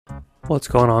What's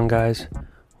going on, guys?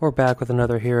 We're back with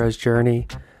another Hero's Journey.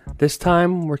 This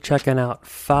time we're checking out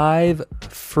 5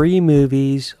 free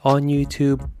movies on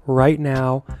YouTube right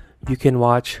now you can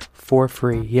watch for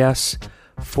free. Yes,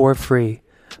 for free,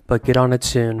 but get on it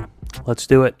soon. Let's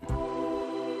do it.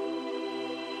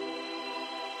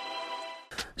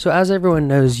 So as everyone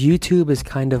knows, YouTube has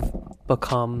kind of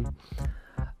become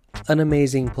an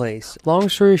amazing place. Long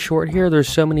story short here, there's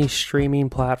so many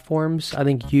streaming platforms. I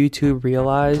think YouTube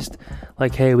realized,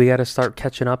 like, hey, we got to start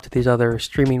catching up to these other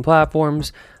streaming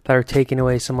platforms that are taking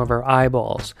away some of our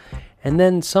eyeballs. And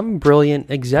then some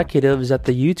brilliant executives at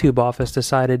the YouTube office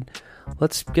decided,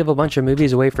 let's give a bunch of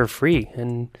movies away for free.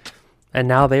 And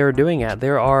now they are doing it.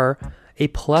 There are a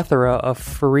plethora of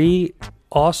free,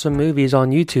 awesome movies on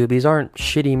YouTube. These aren't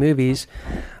shitty movies.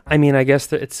 I mean, I guess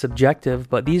that it's subjective,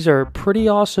 but these are pretty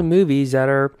awesome movies that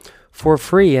are for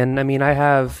free. And I mean,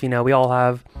 we all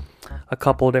have a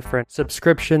couple different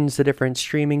subscriptions to different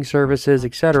streaming services,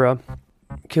 etc.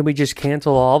 Can we just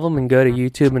cancel all of them and go to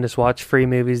YouTube and just watch free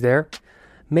movies there?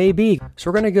 Maybe. So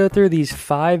we're going to go through these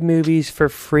 5 movies for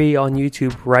free on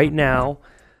YouTube right now,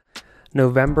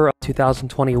 November of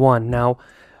 2021. Now,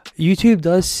 YouTube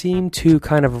does seem to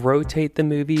kind of rotate the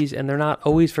movies, and they're not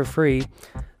always for free.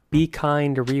 Be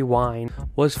Kind Rewind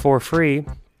was for free.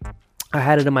 I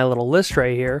had it in my little list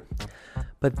right here.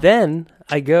 But then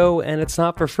I go and it's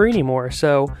not for free anymore.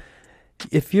 So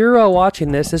if you're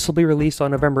watching this will be released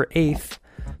on November 8th,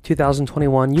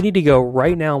 2021. You need to go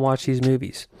right now and watch these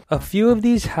movies. A few of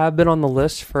these have been on the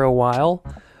list for a while,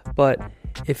 but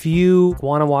if you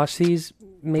want to watch these,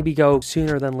 maybe go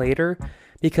sooner than later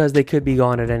because they could be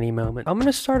gone at any moment. I'm going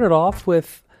to start it off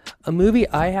with a movie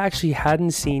I actually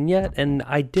hadn't seen yet, and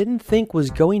I didn't think was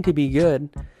going to be good,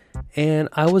 and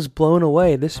I was blown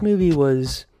away. This movie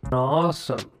was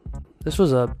awesome. This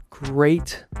was a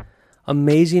great,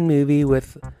 amazing movie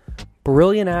with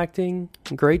brilliant acting,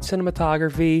 great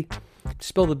cinematography.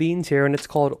 Spill the beans here, and it's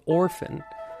called Orphan.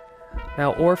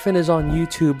 Now, Orphan is on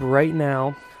YouTube right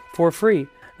now for free.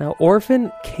 Now,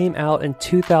 Orphan came out in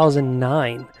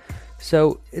 2009.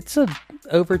 So it's a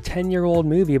over 10-year-old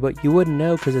movie, but you wouldn't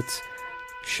know because it's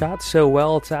shot so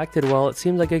well, it's acted well. It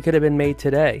seems like it could have been made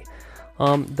today.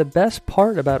 The best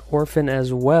part about Orphan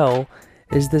as well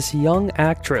is this young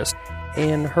actress,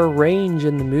 and her range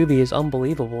in the movie is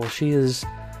unbelievable.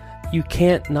 You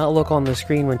can't not look on the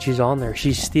screen when she's on there.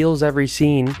 She steals every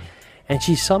scene, and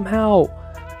she somehow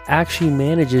actually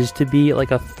manages to be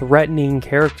like a threatening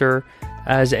character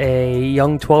as a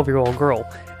young 12-year-old girl.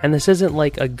 And this isn't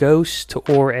like a ghost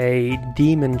or a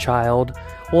demon child.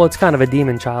 Well, it's kind of a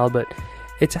demon child, but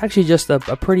it's actually just a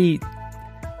pretty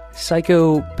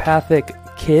psychopathic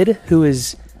kid who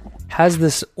has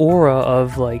this aura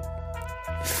of like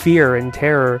fear and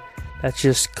terror that's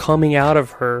just coming out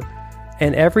of her.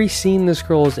 And every scene this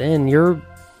girl is in, you're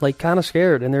like kind of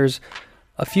scared. And there's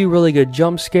a few really good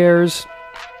jump scares.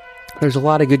 There's a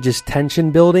lot of good just tension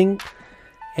building.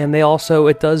 And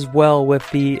it does well with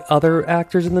the other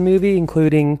actors in the movie,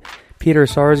 including Peter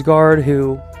Sarsgaard,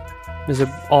 who is an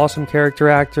awesome character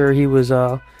actor.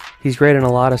 He's great in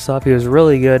a lot of stuff. He was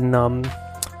really good in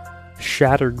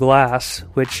Shattered Glass,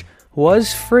 which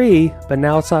was free, but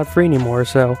now it's not free anymore.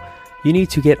 So you need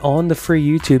to get on the free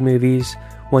YouTube movies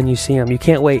when you see them. You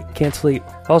can't wait, can't sleep.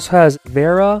 It also has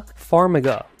Vera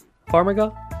Farmiga,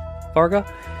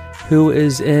 who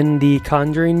is in the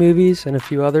Conjuring movies and a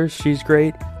few others. She's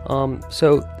great.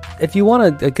 So if you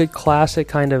want a good classic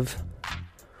kind of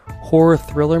horror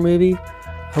thriller movie,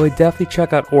 I would definitely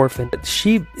check out Orphan.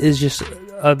 She is just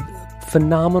a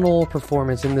phenomenal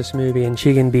performance in this movie, and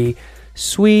she can be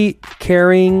sweet,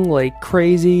 caring, like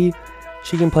crazy.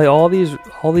 She can play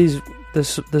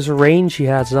this range she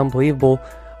has is unbelievable.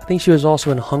 I think she was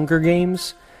also in Hunger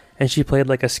Games, and she played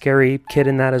like a scary kid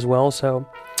in that as well. So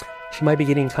she might be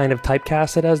getting kind of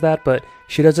typecasted as that, but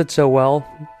she does it so well,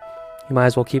 you might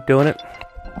as well keep doing it.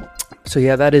 So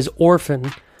yeah, that is Orphan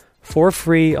for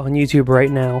free on YouTube right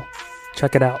now.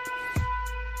 Check it out.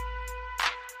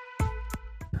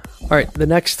 Alright, the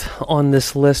next on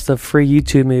this list of free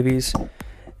YouTube movies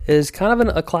is kind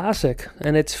of a classic,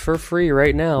 and it's for free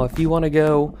right now. If you want to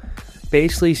go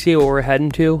basically see what we're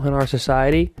heading to in our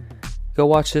society, go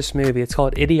watch this movie. It's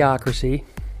called Idiocracy.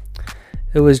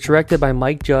 It was directed by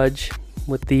Mike Judge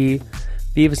with the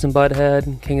Beavis and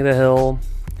Butthead, King of the Hill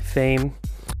fame.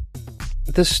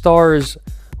 This stars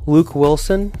Luke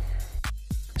Wilson.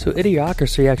 So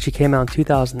Idiocracy actually came out in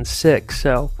 2006,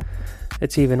 so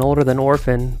it's even older than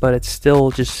Orphan, but it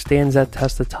still just stands that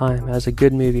test of time as a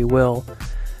good movie will.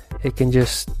 It can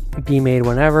just be made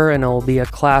whenever, and it'll be a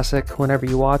classic whenever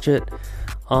you watch it.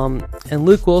 And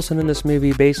Luke Wilson in this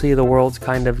movie, basically the world's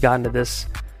kind of gotten to this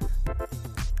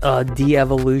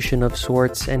de-evolution of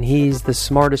sorts, and he's the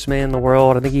smartest man in the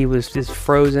world. I think he was just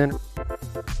frozen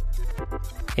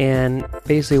and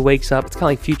basically wakes up. It's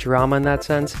kind of like Futurama in that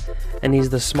sense, and he's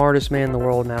the smartest man in the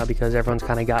world now because everyone's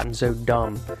kind of gotten so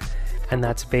dumb. And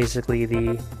that's basically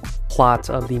the plot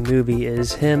of the movie,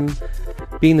 is him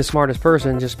being the smartest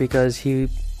person just because he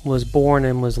was born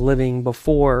and was living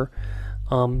before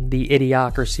the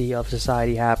idiocracy of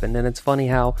society happened. And it's funny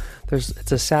how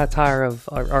it's a satire of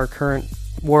our current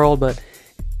world, but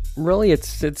really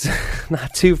it's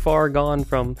not too far gone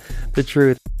from the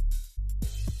truth.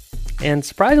 And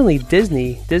surprisingly,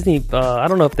 Disney, I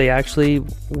don't know if they actually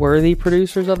were the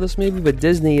producers of this movie, but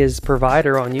Disney is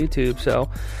provider on YouTube, so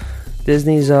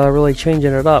Disney's really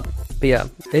changing it up. But yeah,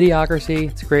 Idiocracy,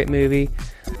 it's a great movie.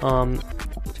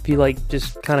 If you like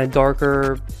just kind of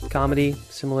darker comedy,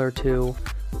 similar to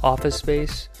Office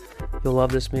Space, you'll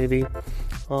love this movie.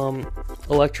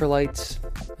 Electrolytes,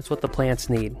 it's what the plants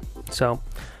need. So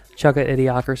check out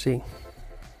Idiocracy.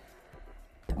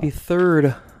 The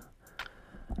third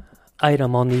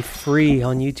item on the free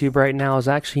on YouTube right now is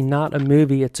actually not a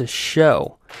movie, it's a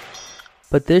show.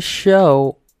 But this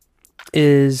show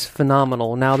is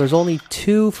phenomenal. Now, there's only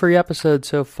 2 free episodes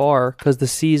so far because the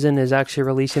season is actually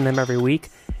releasing them every week,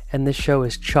 and this show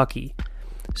is Chucky.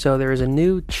 So there is a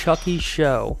new Chucky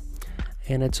show,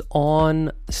 and it's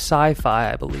on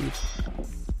Sci-Fi, I believe.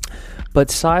 But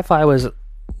Sci-Fi was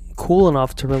cool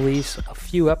enough to release a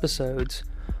few episodes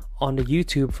onto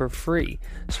YouTube for free.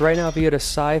 So right now, if you go to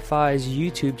Sci-Fi's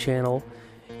YouTube channel,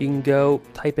 you can go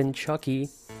type in Chucky,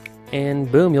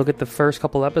 and boom, you'll get the first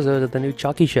couple episodes of the new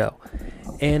Chucky show.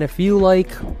 And if you like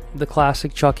the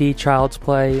classic Chucky, Child's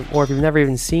Play, or if you've never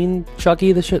even seen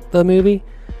Chucky, the movie,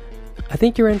 I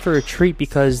think you're in for a treat,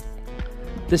 because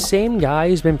the same guy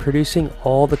who's been producing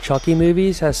all the Chucky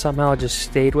movies has somehow just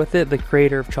stayed with it. The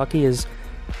creator of Chucky is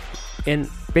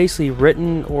basically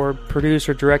written or produced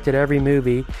or directed every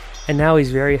movie, and now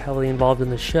he's very heavily involved in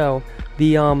the show.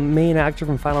 The main actor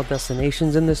from Final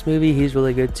Destination's in this movie. He's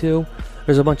really good too.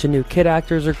 There's a bunch of new kid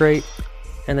actors are great,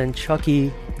 and then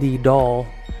Chucky the doll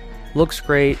looks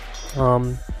great.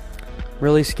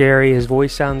 Really scary. His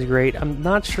voice sounds great. I'm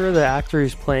not sure the actor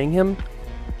who's playing him,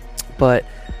 but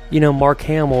Mark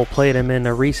Hamill played him in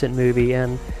a recent movie,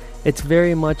 and it's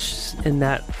very much in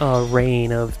that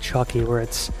reign of Chucky, where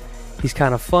he's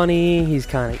kind of funny, he's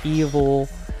kind of evil.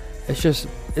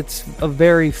 It's a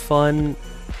very fun,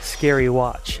 scary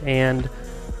watch, and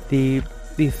the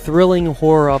thrilling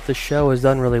horror of the show is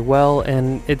done really well,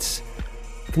 and it's,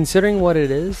 considering what it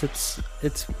is,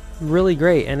 it's really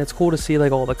great, and it's cool to see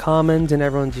like all the comments, and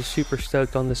everyone's just super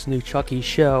stoked on this new Chucky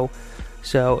show.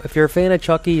 So if you're a fan of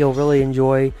Chucky, you'll really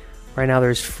enjoy. Right now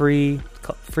there's free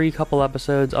couple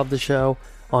episodes of the show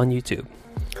on YouTube.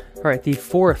 Alright, the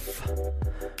fourth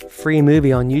free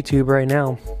movie on YouTube right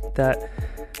now that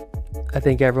I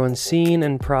think everyone's seen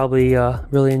and probably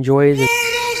really enjoys it.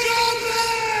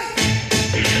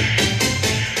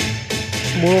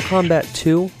 Mortal Kombat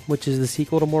 2, which is the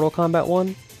sequel to Mortal Kombat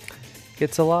 1,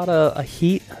 gets a lot of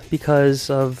heat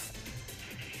because of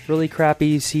really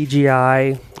crappy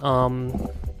CGI.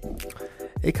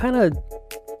 It kind of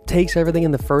takes everything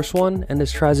in the first one and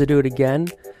just tries to do it again,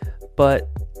 but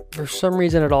for some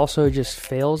reason it also just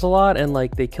fails a lot, and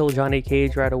like they kill Johnny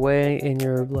Cage right away, and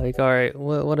you're like, alright,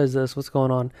 what is this? What's going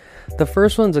on? The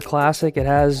first one's a classic. It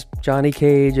has Johnny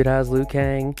Cage, it has Liu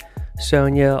Kang,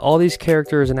 Sonya, all these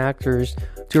characters and actors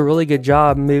do a really good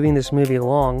job moving this movie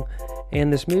along.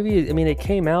 And this movie, I mean, it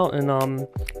came out in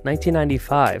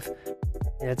 1995.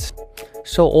 It's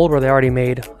so old where they already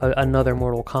made another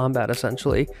Mortal Kombat,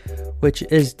 essentially, which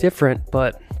is different,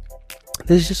 but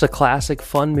this is just a classic,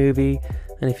 fun movie.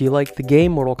 And if you like the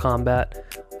game Mortal Kombat,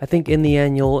 I think in the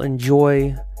end you'll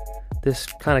enjoy this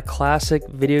kind of classic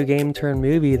video game turned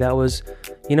movie that was,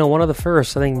 one of the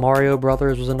first. I think Mario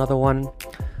Brothers was another one.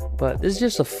 But this is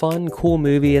just a fun, cool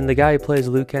movie, and the guy who plays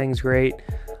Liu Kang's great.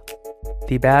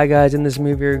 The bad guys in this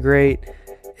movie are great.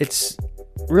 It's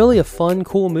really a fun,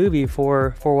 cool movie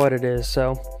for what it is.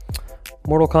 So,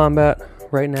 Mortal Kombat,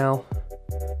 right now,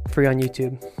 free on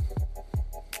YouTube.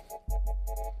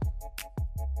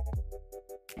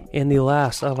 And the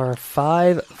last of our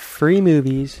 5 free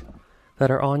movies that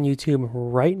are on YouTube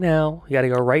right now, you gotta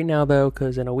go right now though,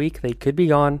 because in a week they could be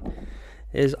gone,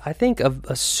 is I think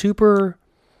a super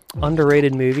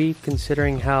underrated movie,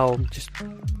 considering how just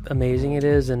amazing it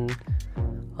is. And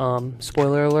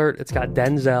spoiler alert, it's got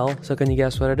Denzel. So can you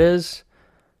guess what it is?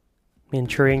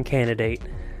 Manchurian Candidate.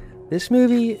 This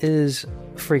movie is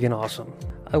freaking awesome.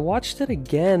 I watched it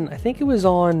again. I think it was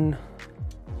on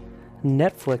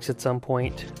Netflix at some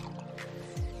point.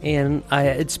 And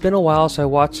it's been a while, so I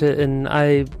watched it, and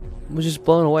I was just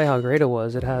blown away how great it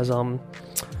was. It has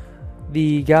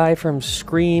the guy from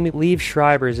Scream, Liev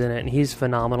Schreiber's in it, and he's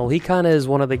phenomenal. He kind of is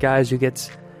one of the guys who gets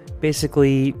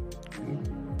basically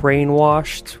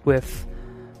brainwashed with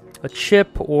a chip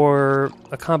or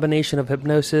a combination of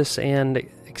hypnosis and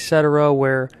etc.,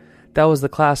 where that was the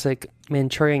classic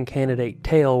Manchurian Candidate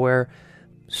tale, where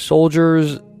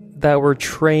soldiers that were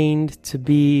trained to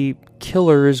be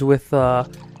killers with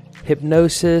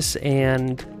hypnosis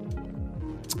and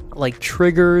like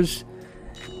triggers.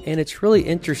 And it's really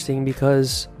interesting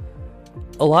because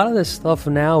a lot of this stuff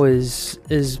now is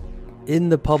in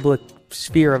the public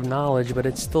sphere of knowledge, but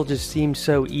it still just seems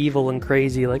so evil and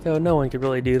crazy, like, oh, no one could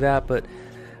really do that. But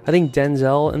I think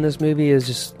Denzel in this movie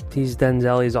he's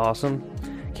Denzel. He's awesome.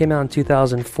 Came out in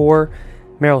 2004.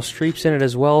 Meryl Streep's in it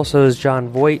as well, so is Jon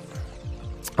Voight.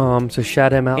 So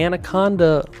shout him out.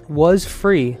 Anaconda was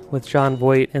free with Jon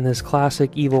Voight in this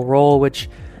classic evil role, which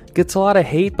gets a lot of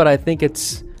hate, but I think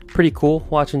it's pretty cool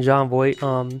watching Jon Voight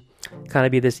kind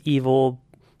of be this evil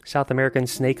South American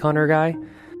snake hunter guy.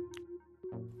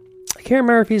 I can't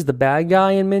remember if he's the bad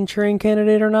guy in Manchurian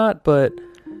Candidate or not, but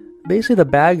basically the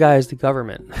bad guy is the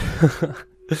government.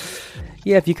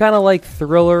 Yeah, if you kind of like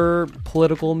thriller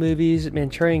political movies,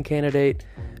 Manchurian Candidate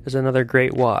is another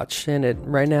great watch, and it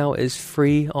right now is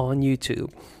free on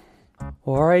YouTube.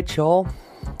 Well, alright, y'all.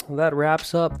 Well, that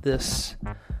wraps up this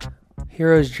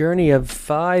hero's journey of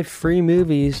 5 free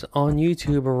movies on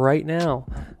YouTube right now.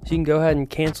 So you can go ahead and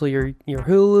cancel your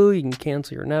Hulu, you can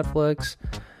cancel your Netflix,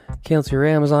 cancel your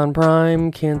Amazon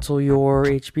Prime, cancel your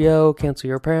HBO, cancel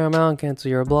your Paramount, cancel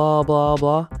your blah, blah,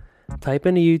 blah. Type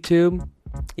into YouTube.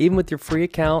 Even with your free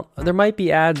account, there might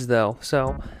be ads though,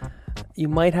 so you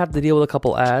might have to deal with a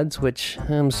couple ads, which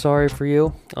I'm sorry for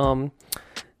you. The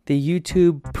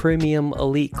YouTube Premium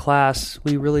Elite class,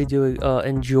 we really do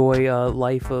enjoy a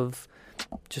life of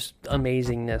just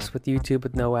amazingness with YouTube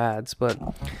with no ads. But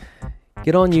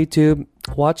get on YouTube,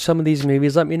 watch some of these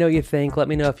movies. Let me know what you think. Let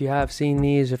me know if you have seen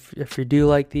these, if you do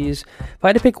like these. If I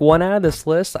had to pick one out of this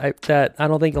list that I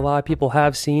don't think a lot of people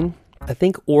have seen, I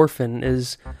think Orphan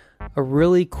is a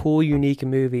really cool, unique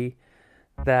movie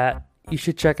that you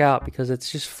should check out because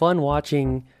it's just fun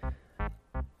watching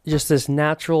just this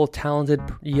natural, talented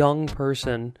young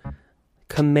person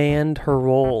command her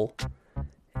role.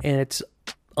 And it's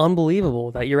unbelievable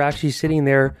that you're actually sitting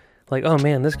there like, oh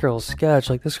man, this girl's sketch,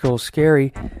 like this girl's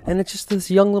scary. And it's just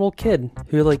this young little kid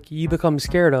who like you become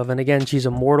scared of. And again, she's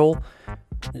immortal.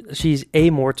 She's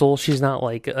amortal. She's not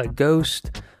like a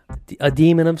ghost, a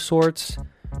demon of sorts.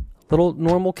 Little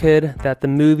normal kid that the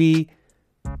movie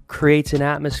creates an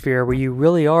atmosphere where you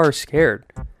really are scared.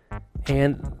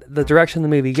 And the direction the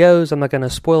movie goes, I'm not going to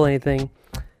spoil anything,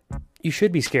 you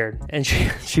should be scared. And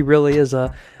she really is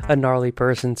a gnarly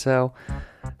person. So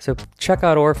check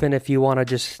out Orphan if you want to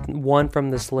just one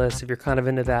from this list, if you're kind of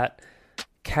into that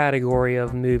category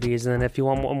of movies. And then if you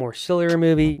want one more sillier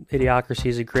movie, Idiocracy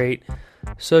is a great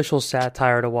social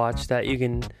satire to watch that you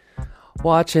can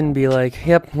watch and be like,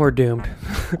 yep, we're doomed.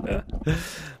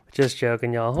 Just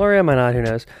joking, y'all. Or am I not? Who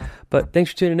knows? But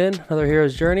thanks for tuning in. Another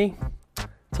Hero's Journey.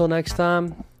 Till next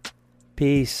time,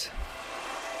 peace.